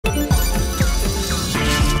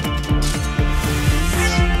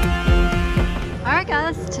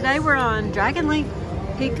today we're on Dragon Link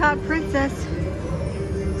Peacock Princess.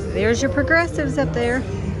 There's your progressives up there.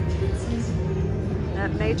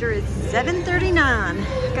 That major is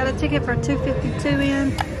 $7.39. Got a ticket for $2.52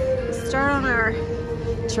 in. Start on our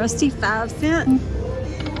trusty 5 cent.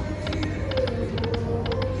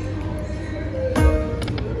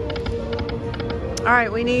 All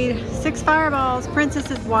right, we need 6 fireballs. Princess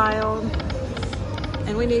is wild.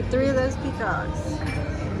 And we need 3 of those peacocks.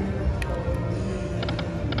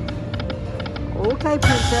 Okay,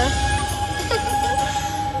 Princess.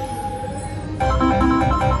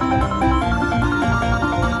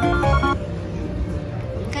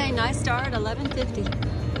 Okay, nice start, 11.50.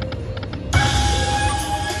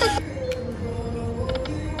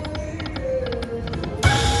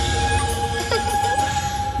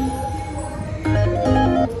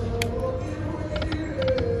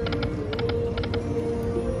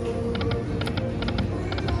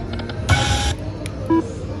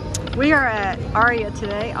 We are at Aria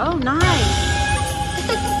today. Oh, nice.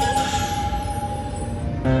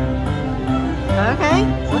 Okay,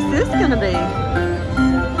 what's this gonna be?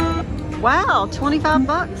 Wow, 25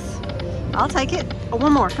 bucks. I'll take it. Oh,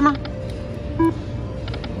 one more, come on.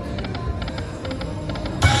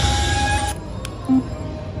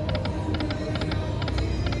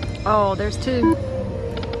 Oh, there's 2.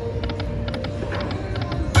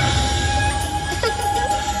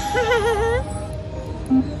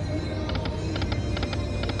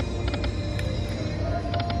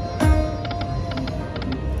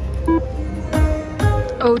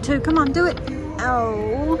 Oh, 2, come on, do it.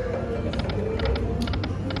 Oh.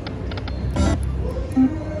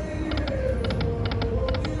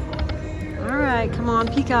 All right, come on,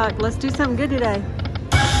 Peacock. Let's do something good today.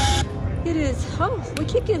 It is, oh, we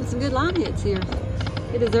keep getting some good line hits here.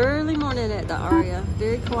 It is early morning at the Aria.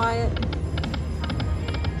 Very quiet.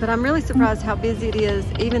 But I'm really surprised how busy it is,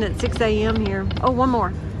 even at 6 a.m. here. Oh, one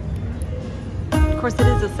more. Of course, it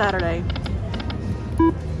is a Saturday.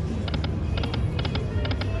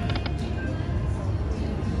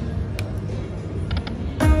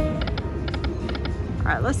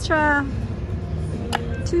 All right, let's try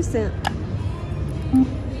 2 cent.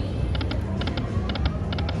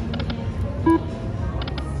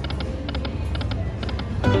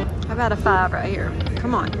 How about a 5 right here?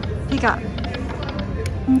 Come on, Peacock.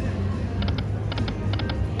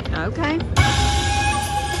 Okay.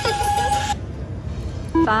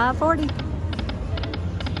 5.40.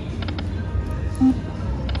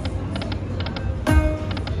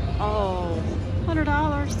 Oh,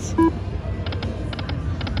 $100.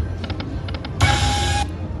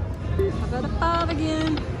 How about a 5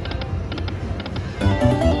 again?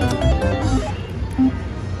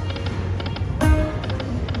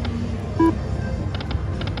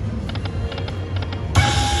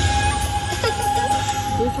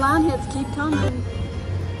 These line hits keep coming.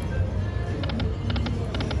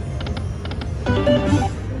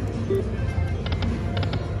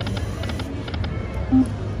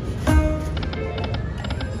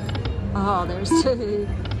 Oh, there's 2.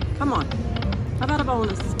 Come on. How about a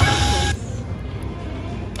bonus?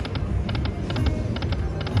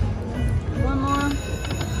 One more.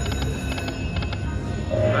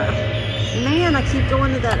 Man, I keep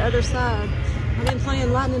going to that other side. I've been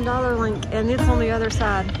playing Lightning Dollar Link and it's on the other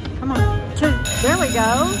side. Come on. 2. There we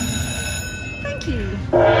go. Thank you.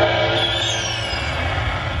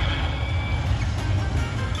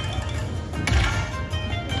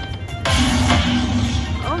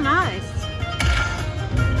 Oh, nice.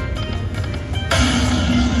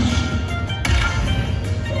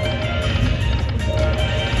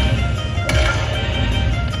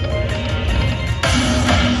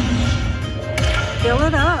 Fill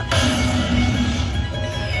it up.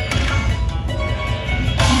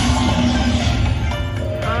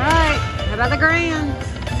 All right, how about the grand?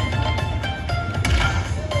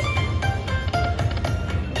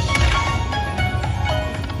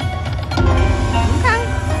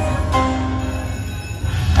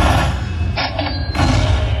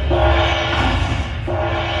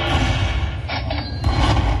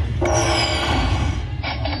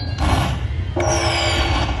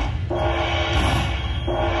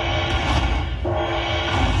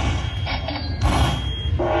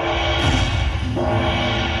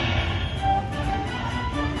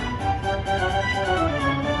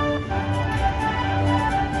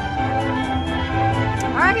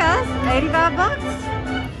 Alright guys, 85 bucks.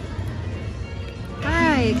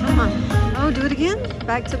 Alright, come on. Oh, do it again?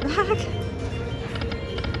 Back to back.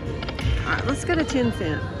 Alright, let's go to 10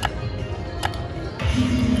 cent.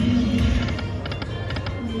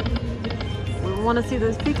 We want to see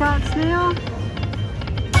those peacocks now.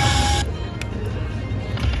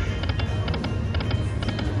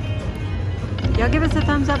 Y'all give us a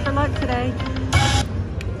thumbs up for luck today.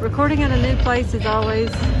 Recording at a new place is always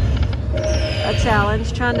a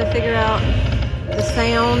challenge, trying to figure out the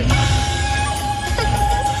sound.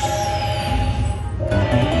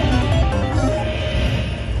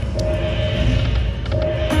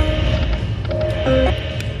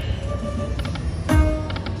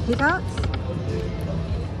 Peacocks?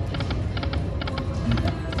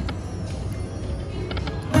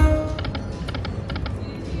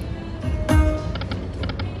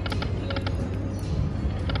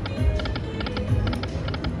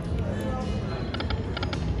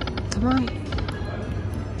 Come on.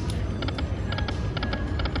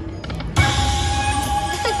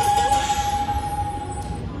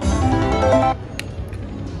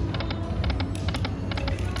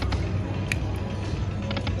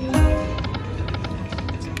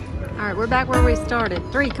 All right, we're back where we started.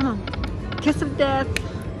 3, come on. Kiss of death.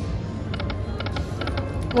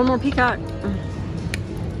 One more peacock.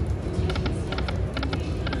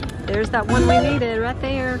 There's that one we needed right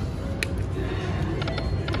there.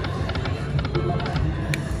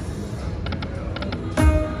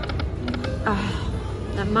 Oh,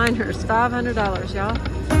 that miner's $500, y'all.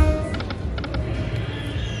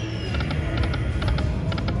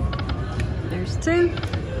 There's 2.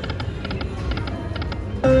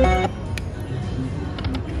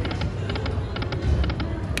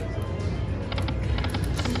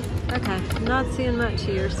 Okay, I'm not seeing much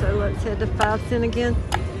here, so let's head to 5 cent again.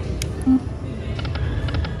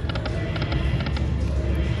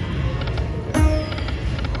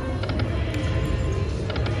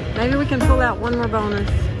 Maybe we can pull out one more bonus.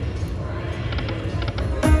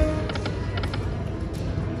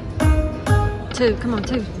 Two, come on,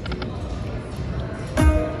 2.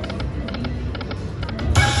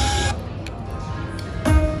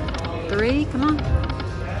 Three, come on.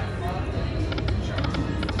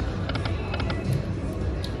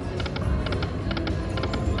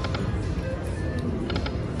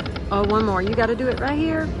 Oh, one more. You got to do it right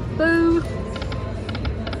here. Boo.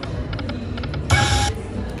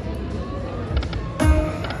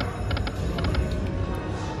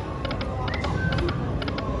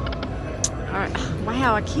 All right.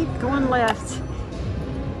 Wow, I keep going left.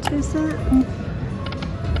 2 cent.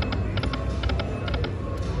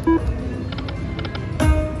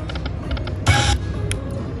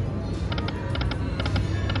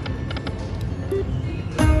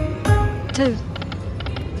 Two.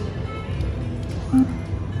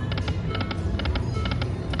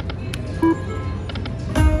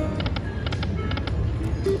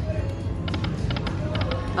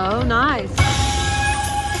 Oh, nice.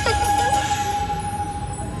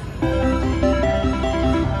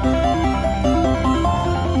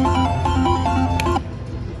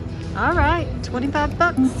 All right, 25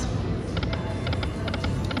 bucks.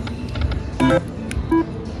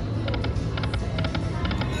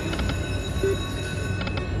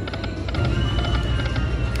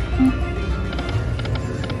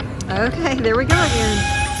 Okay, there we go again.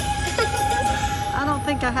 I don't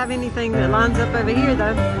think I have anything that lines up over here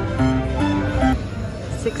though.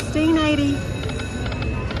 1680.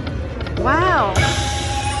 Wow.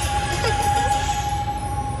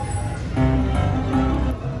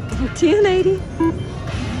 $10.80.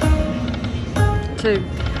 2.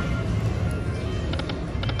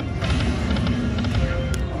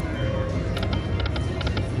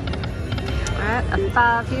 All right, a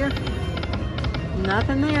 5 here.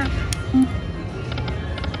 Nothing there.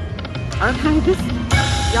 Okay, this,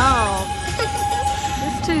 y'all,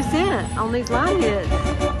 this 2 cent on these line hits.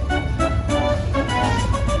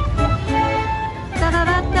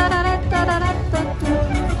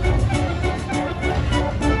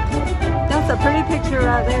 That's a pretty picture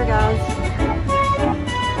right there, guys.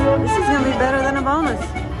 This is gonna be better than a bonus.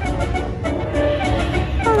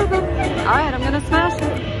 All right, I'm gonna smash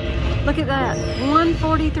it. Look at that,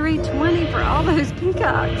 $143.20 for all those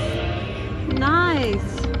peacocks.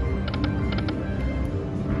 Nice.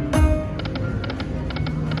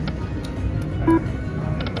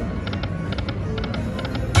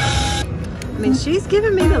 I mean, she's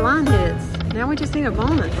giving me the line hits. Now we just need a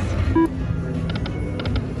bonus.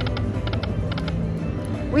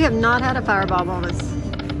 We have not had a fireball bonus.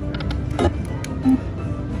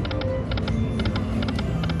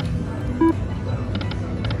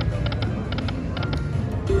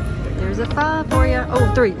 There's a 5 for you.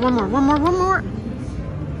 Oh, 3. One more.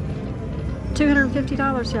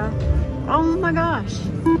 $250, y'all. Oh my gosh.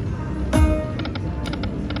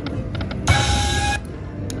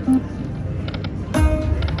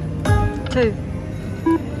 Two.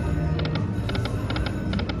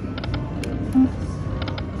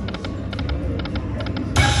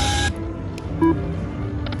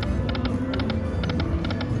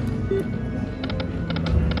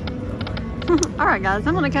 All right, guys,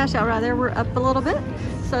 I'm gonna cash out right there. We're up a little bit.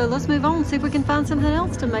 So let's move on and see if we can find something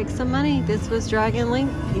else to make some money. This was Dragon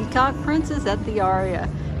Link Peacock Princess at the Aria.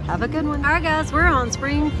 Have a good one. All right, guys, we're on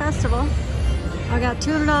Spring Festival. I got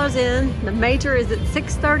 $200 in. The major is at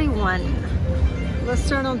 $6.31. Let's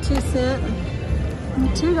start on 2 cents.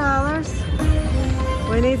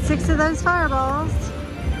 $2. We need 6 of those fireballs.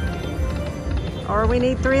 Or we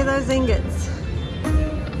need 3 of those ingots.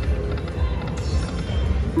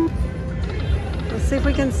 Let's see if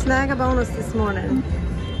we can snag a bonus this morning.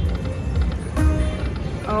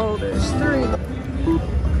 Oh, there's 3.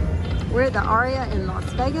 We're at the Aria in Las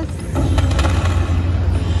Vegas.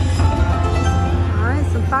 All right,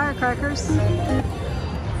 some firecrackers.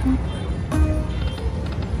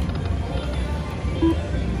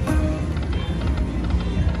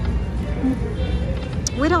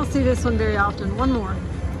 We don't see this one very often. One more.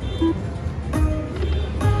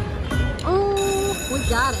 Oh, we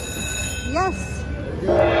got it. Yes.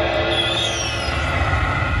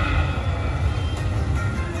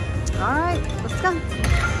 All right, let's go.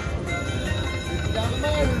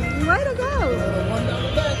 Way to go.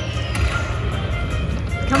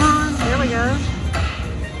 Come on, there we go.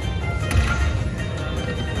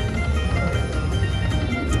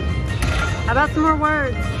 How about some more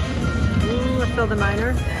words? Ooh, I feel the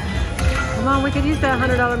minor. Come on, we could use that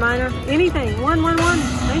 $100 minor. Anything. 111.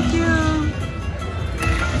 Thank you.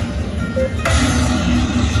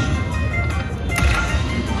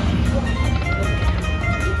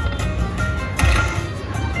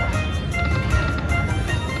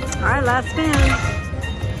 All right, last spin.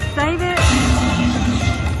 Save it.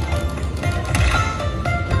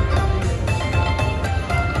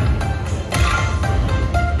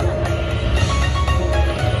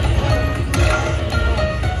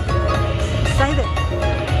 Save it.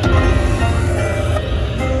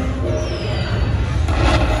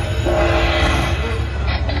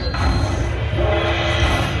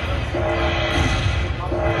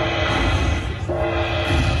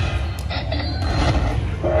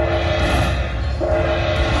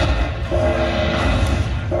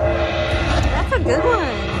 Good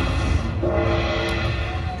one.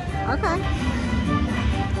 Okay.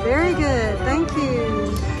 Very good. Thank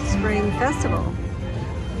you, Spring Festival.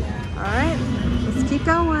 All right. Let's keep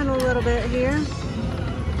going a little bit here.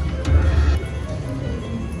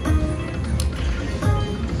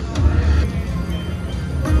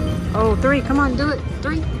 Oh, 3. Come on, do it.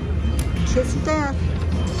 3. Kiss of death.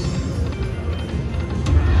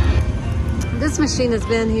 This machine has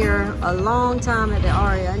been here a long time at the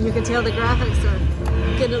Aria, and you can tell the graphics are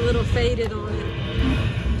getting a little faded on it.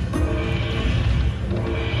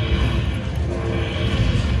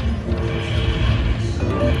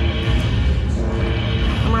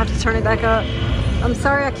 I'm gonna have to turn it back up. I'm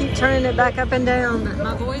sorry I keep turning it back up and down, but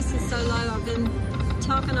my voice is so low. I've been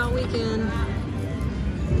talking all weekend.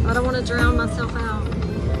 I don't want to drown myself out.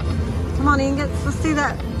 Come on, ingots. Let's do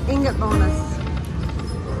that ingot bonus.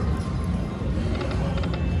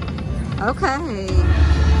 Okay.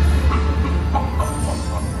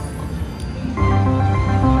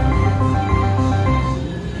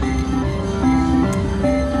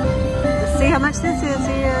 Let's see how much this is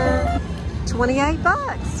here. 28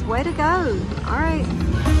 bucks. Way to go. All right.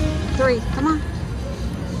 3. Come on.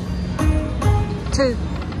 2.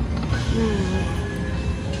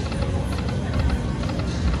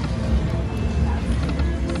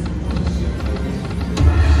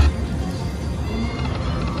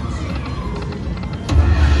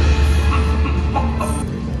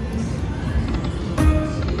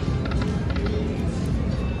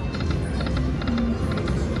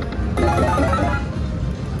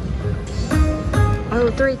 Oh,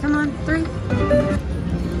 3, come on, 3.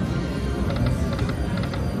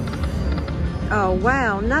 Oh,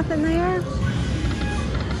 wow, nothing there?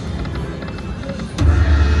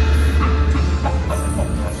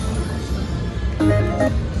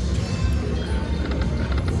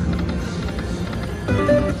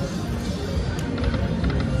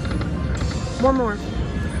 One more.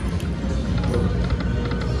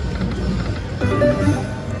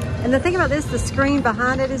 And the thing about this, the screen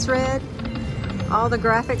behind it is red. All the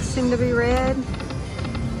graphics seem to be red.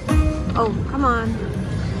 Oh, come on.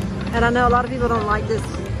 And I know a lot of people don't like this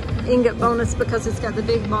ingot bonus because it's got the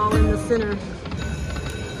big ball in the center.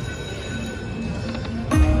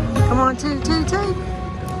 Come on, 2, 2, 2.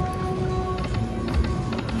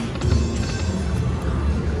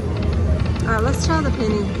 All right, let's try the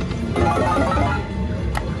penny.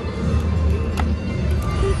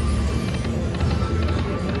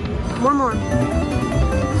 One more.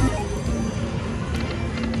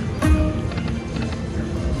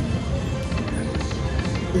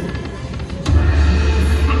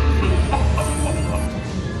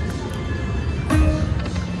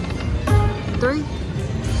 3.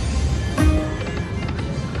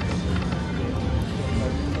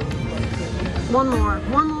 One more.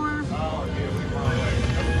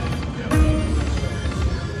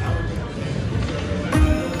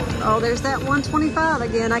 Oh, there's that 125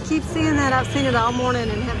 again. I keep seeing that. I've seen it all morning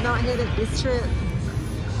and have not hit it this trip.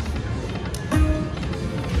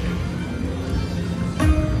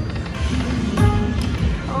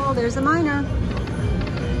 Oh, there's a minor.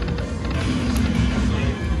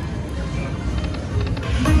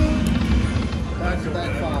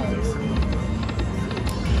 Back-to-back fives.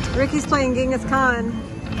 Ricky's playing Genghis Khan.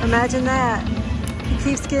 Imagine that. He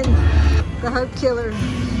keeps getting the hope killer.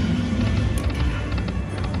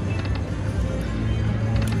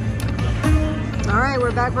 All right,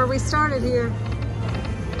 we're back where we started here.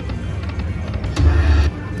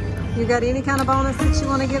 You got any kind of bonus that you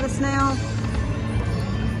want to give us now?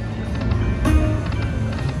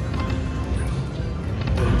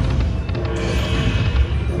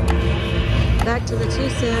 Back to the 2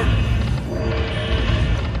 cent.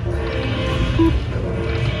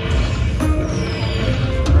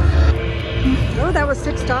 Oh, that was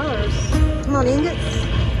 $6. Come on, ingots.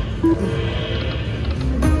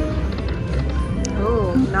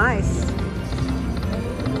 Oh, nice.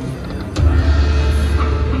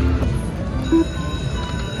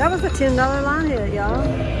 That was a $10 line hit, y'all.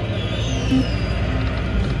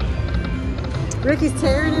 Ricky's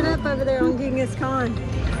tearing it up over there on Genghis Khan.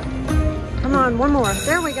 Come on, one more.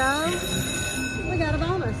 There we go. We got a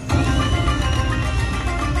bonus.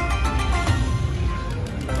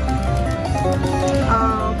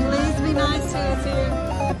 Oh, please be nice to us here.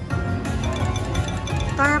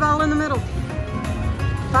 Fireball in the middle.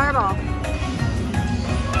 Fireball.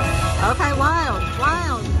 Okay, wild.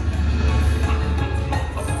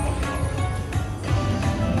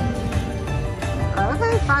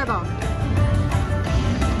 Okay, fireball.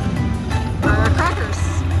 Crackers.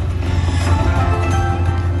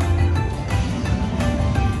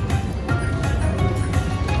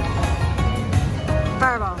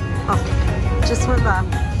 Fireball. Oh, just went by.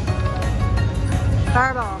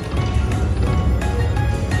 Fireball.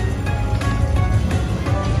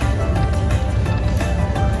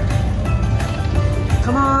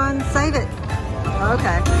 Come on, save it.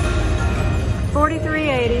 Okay.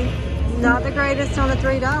 $43.80. Not the greatest on a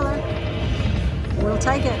 $3. We'll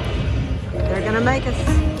take it. They're gonna make us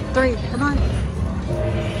 3. Come on.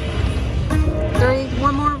 3.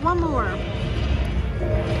 One more.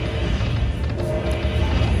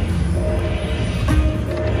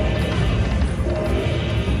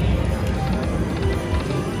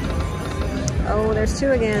 Oh, there's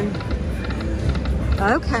 2 again.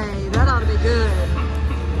 Okay, that ought to be good.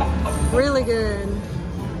 Really good.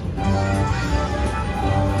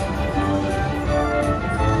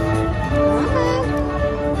 Okay.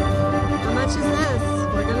 How much is this?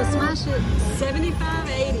 We're gonna smash it.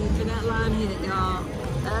 $75.80 for that line hit, y'all.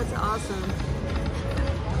 That's awesome.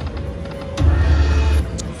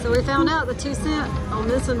 So we found out the 2 cent on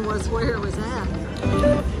this one was where it was at.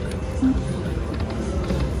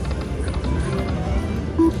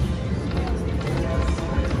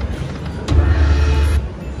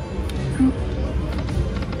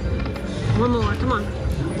 One more, come on.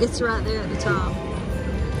 It's right there at the top.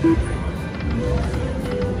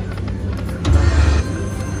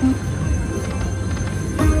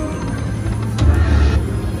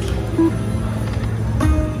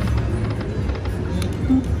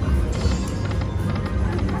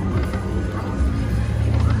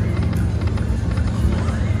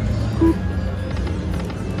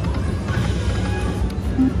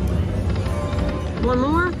 One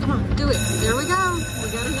more, come on, do it. There we go. We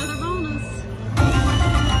got another bonus.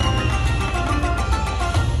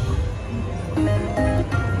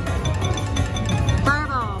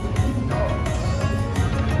 Fireball.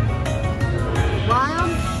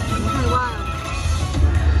 Wild? Okay, wild.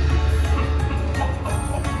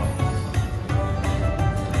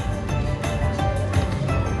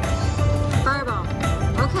 Fireball.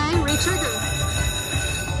 Okay, re-trigger.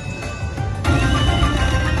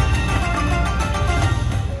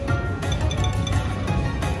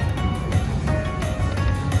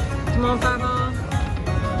 Come on, Fireball.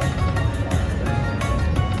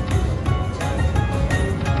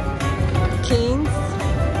 Kings.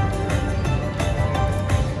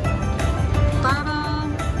 Fireball.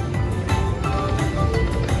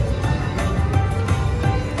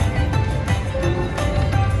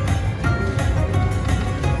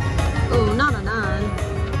 Oh, not a 9.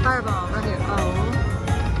 Fireball right here. Oh.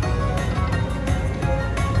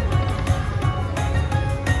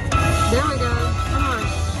 There we go. Come on.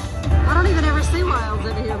 I don't even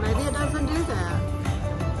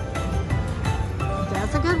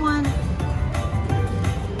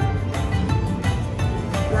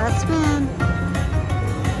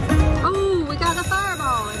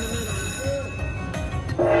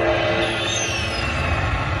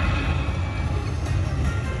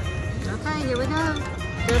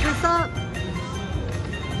us up.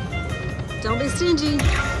 Don't be stingy.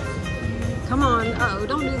 Come on. Uh-oh,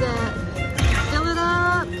 don't do that. Fill it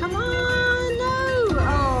up. Come on. No.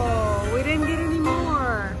 Oh, we didn't get any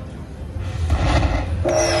more.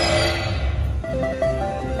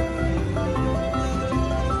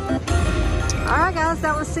 All right, guys,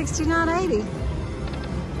 that was $69.80.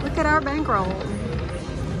 Look at our bankroll.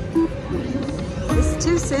 This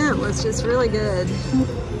 2 cent was just really good.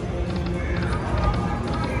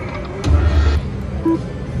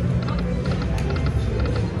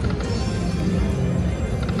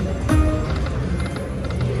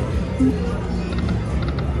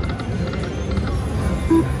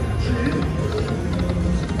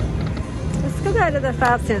 Let's go back to the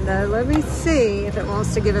 5 cent though. Let me see if it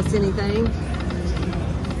wants to give us anything.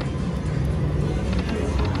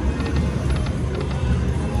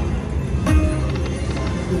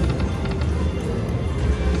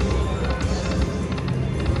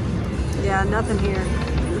 Yeah, nothing here.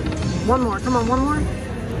 One more, come on, one more.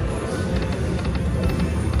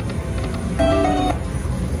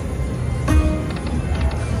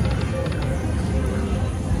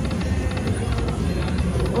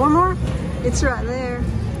 One more? It's right there.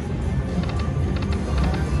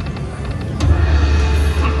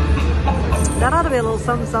 That ought to be a little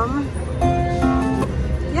something, something.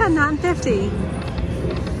 Yeah, $9.50.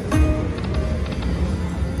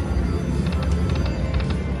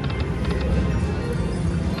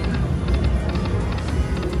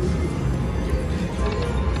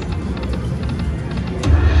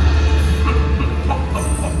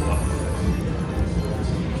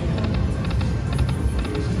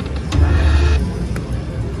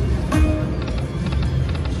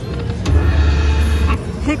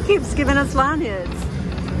 It keeps giving us line hits.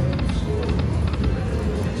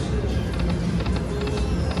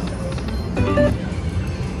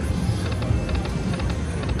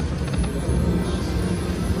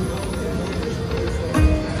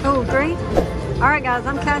 Oh, 3. All right, guys,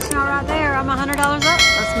 I'm cashing out right there. I'm $100 up.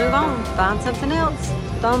 Let's move on. Find something else.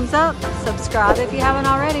 Thumbs up. Subscribe if you haven't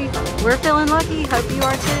already. We're feeling lucky. Hope you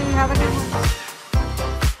are too. Have a good one.